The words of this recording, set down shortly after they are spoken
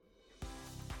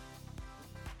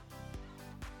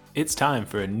It's time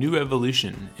for a new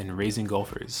evolution in raising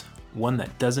golfers, one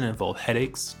that doesn't involve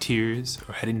headaches, tears,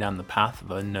 or heading down the path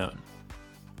of unknown.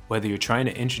 Whether you're trying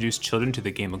to introduce children to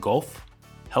the game of golf,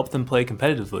 help them play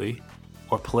competitively,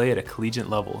 or play at a collegiate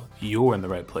level, you're in the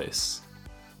right place.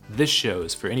 This show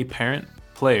is for any parent,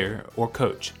 player, or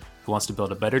coach who wants to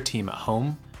build a better team at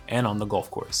home and on the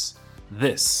golf course.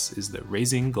 This is the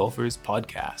Raising Golfers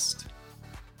Podcast.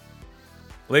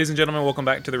 Ladies and gentlemen, welcome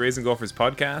back to the Raising Golfers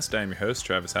Podcast. I am your host,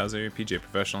 Travis Hauser, PGA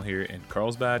professional here in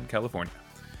Carlsbad, California.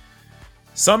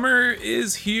 Summer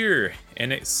is here,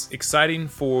 and it's exciting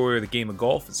for the game of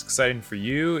golf. It's exciting for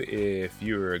you if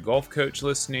you're a golf coach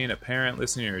listening, a parent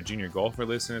listening, or a junior golfer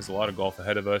listening. There's a lot of golf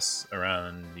ahead of us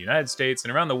around the United States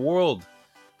and around the world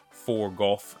for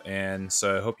golf, and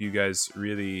so I hope you guys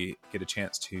really get a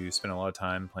chance to spend a lot of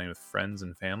time playing with friends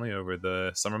and family over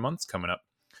the summer months coming up.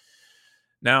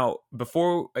 Now,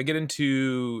 before I get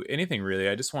into anything really,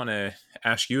 I just want to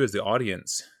ask you as the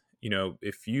audience,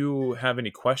 if you have any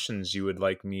questions you would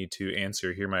like me to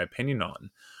answer, hear my opinion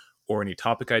on, or any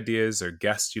topic ideas or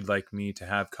guests you'd like me to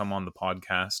have come on the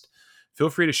podcast, feel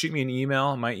free to shoot me an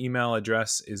email. My email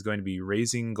address is going to be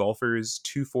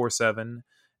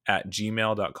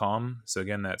raisinggolfers247@gmail.com. So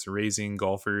again, that's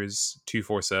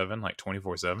raisinggolfers247, like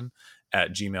 24/7,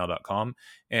 at gmail.com.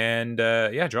 And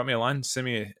drop me a line, send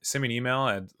me an email.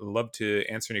 I'd love to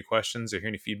answer any questions or hear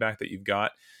any feedback that you've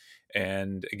got.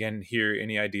 And again, hear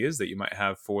any ideas that you might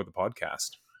have for the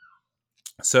podcast.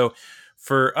 So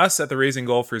for us at the Raising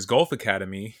Golfers Golf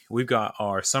Academy, we've got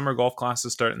our summer golf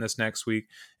classes starting this next week.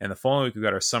 And the following week, we've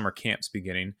got our summer camps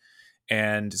beginning.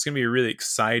 And it's going to be a really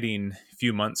exciting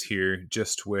few months here,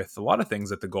 just with a lot of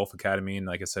things at the Golf Academy. And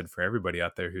like I said, for everybody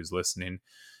out there who's listening,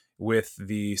 with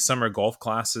the summer golf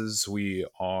classes, we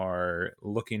are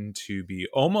looking to be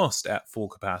almost at full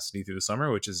capacity through the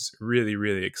summer, which is really,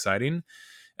 really exciting.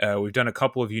 We've done a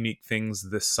couple of unique things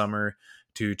this summer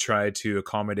to try to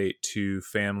accommodate to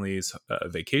families'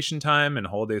 vacation time and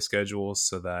holiday schedules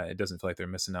so that it doesn't feel like they're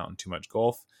missing out on too much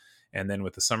golf. And then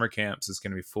with the summer camps, it's going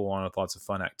to be full on with lots of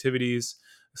fun activities,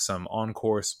 some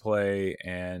on-course play,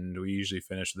 and we usually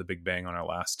finish with a big bang on our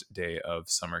last day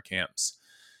of summer camps.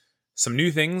 Some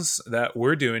new things that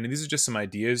we're doing, and these are just some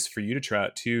ideas for you to try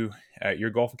out too at your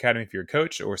golf academy if you're a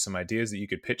coach, or some ideas that you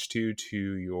could pitch to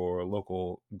your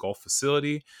local golf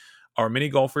facility. Our mini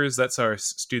golfers, that's our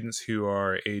students who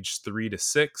are age 3 to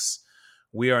 6.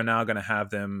 We are now going to have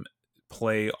them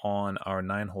play on our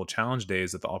 9-hole challenge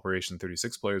days that the Operation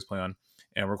 36 players play on,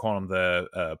 and we're calling them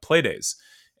the play days.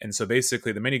 And so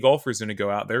basically the mini golfers are going to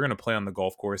go out, they're going to play on the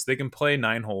golf course. They can play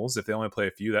 9 holes. If they only play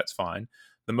a few, that's fine.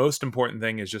 The most important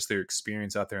thing is just their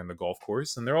experience out there on the golf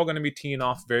course. And they're all going to be teeing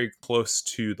off very close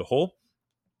to the hole.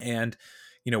 And,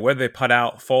 whether they putt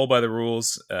out, follow by the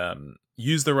rules,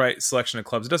 use the right selection of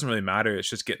clubs, it doesn't really matter. It's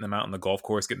just getting them out on the golf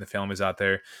course, getting the families out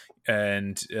there.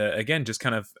 And again, just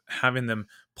kind of having them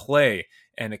play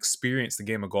and experience the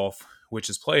game of golf, which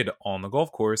is played on the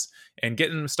golf course, and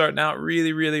getting them starting out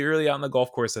really, really early out on the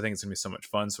golf course. I think it's going to be so much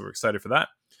fun. So we're excited for that.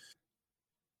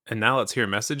 And now let's hear a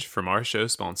message from our show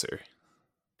sponsor.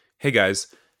 Hey guys,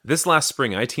 this last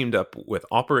spring I teamed up with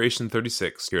Operation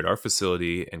 36 here at our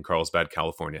facility in Carlsbad,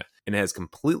 California, and it has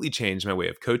completely changed my way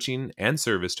of coaching and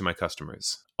service to my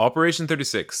customers. Operation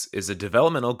 36 is a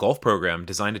developmental golf program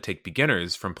designed to take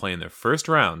beginners from playing their first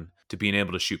round to being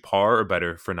able to shoot par or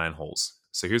better for 9 holes.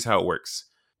 So here's how it works.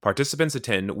 Participants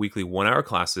attend weekly 1-hour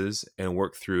classes and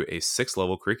work through a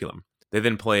 6-level curriculum. They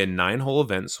then play in 9-hole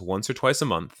events once or twice a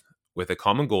month with a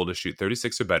common goal to shoot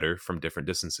 36 or better from different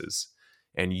distances.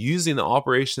 And using the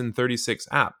Operation 36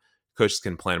 app, coaches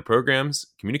can plan programs,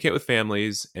 communicate with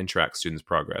families, and track students'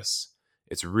 progress.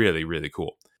 It's really, really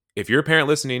cool. If you're a parent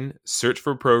listening, search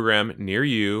for a program near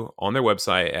you on their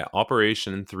website at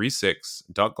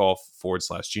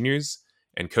operation36.golf/juniors.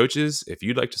 And coaches, if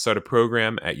you'd like to start a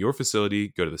program at your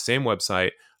facility, go to the same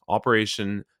website,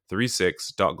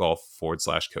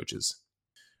 operation36.golf/coaches.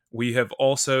 We have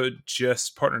also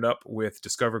just partnered up with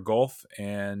Discover Golf,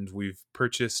 and we've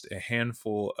purchased a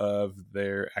handful of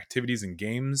their activities and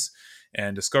games.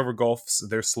 And Discover Golf's,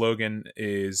 their slogan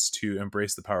is to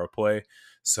embrace the power of play.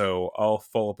 So I'll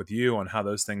follow up with you on how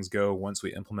those things go once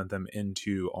we implement them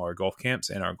into our golf camps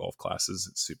and our golf classes.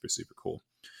 It's super, super cool.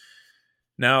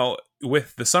 Now,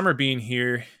 with the summer being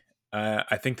here,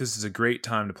 I think this is a great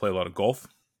time to play a lot of golf.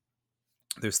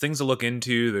 There's things to look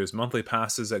into. There's monthly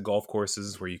passes at golf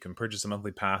courses where you can purchase a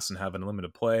monthly pass and have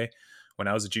unlimited play. When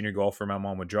I was a junior golfer, my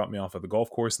mom would drop me off at the golf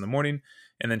course in the morning,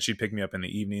 and then she'd pick me up in the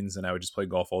evenings, and I would just play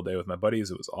golf all day with my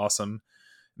buddies. It was awesome.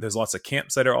 There's lots of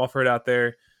camps that are offered out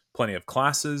there. plenty of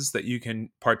classes that you can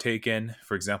partake in,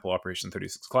 for example, Operation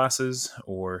 36 classes,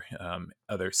 or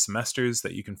other semesters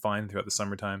that you can find throughout the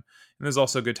summertime. And there's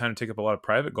also a good time to take up a lot of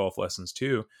private golf lessons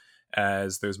too,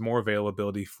 as there's more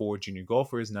availability for junior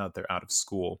golfers now that they're out of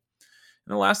school.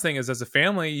 And the last thing is, as a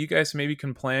family, you guys maybe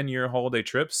can plan your holiday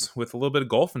trips with a little bit of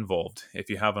golf involved if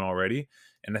you haven't already.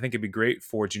 And I think it'd be great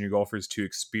for junior golfers to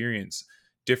experience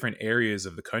different areas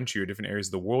of the country or different areas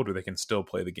of the world where they can still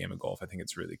play the game of golf. I think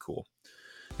it's really cool.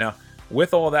 Now,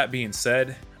 with all that being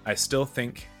said, I still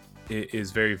think it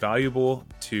is very valuable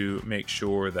to make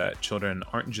sure that children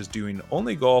aren't just doing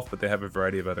only golf, but they have a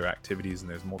variety of other activities, and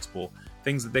there's multiple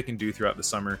things that they can do throughout the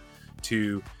summer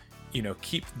to,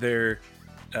 keep their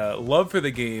love for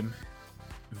the game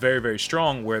very, very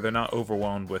strong, where they're not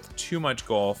overwhelmed with too much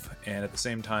golf, and at the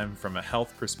same time, from a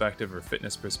health perspective or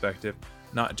fitness perspective,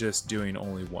 not just doing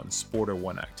only one sport or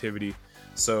one activity.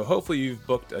 So hopefully you've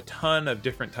booked a ton of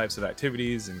different types of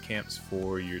activities and camps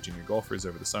for your junior golfers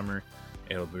over the summer.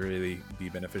 It'll really be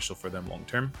beneficial for them long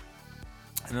term.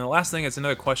 And then the last thing, it's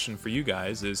another question for you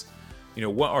guys is,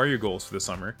 what are your goals for the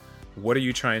summer? What are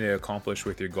you trying to accomplish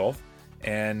with your golf?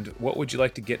 And what would you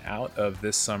like to get out of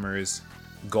this summer's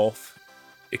golf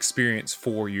experience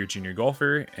for your junior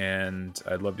golfer? And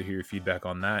I'd love to hear your feedback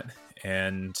on that.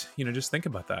 And, just think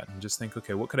about that and just think,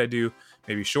 okay, what could I do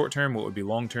maybe short term? What would be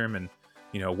long term? And,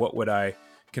 what would I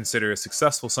consider a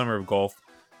successful summer of golf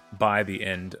by the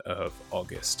end of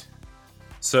August?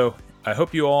 So I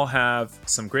hope you all have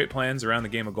some great plans around the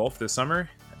game of golf this summer.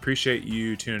 Appreciate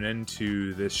you tuning in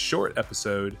to this short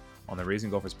episode on the Raising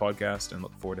Golfers podcast, and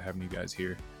look forward to having you guys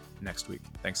here next week.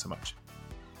 Thanks so much.